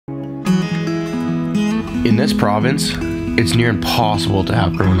In this province, it's near impossible to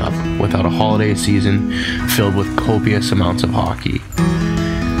have grown up without a holiday season filled with copious amounts of hockey.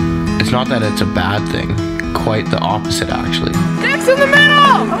 It's not that it's a bad thing, quite the opposite actually. Six in the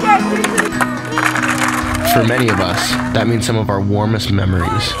middle! For many of us, that means some of our warmest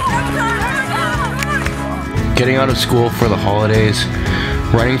memories. Getting out of school for the holidays,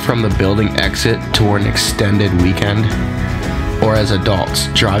 running from the building exit toward an extended weekend, or as adults,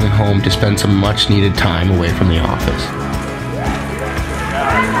 driving home to spend some much needed time away from the office.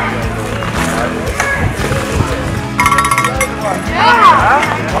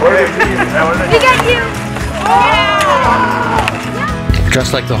 We got you!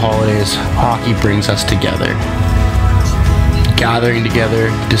 Just like the holidays, hockey brings us together. Gathering together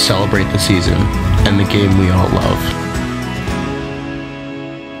to celebrate the season and the game we all love.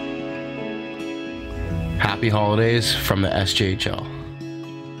 Happy holidays from the SJHL.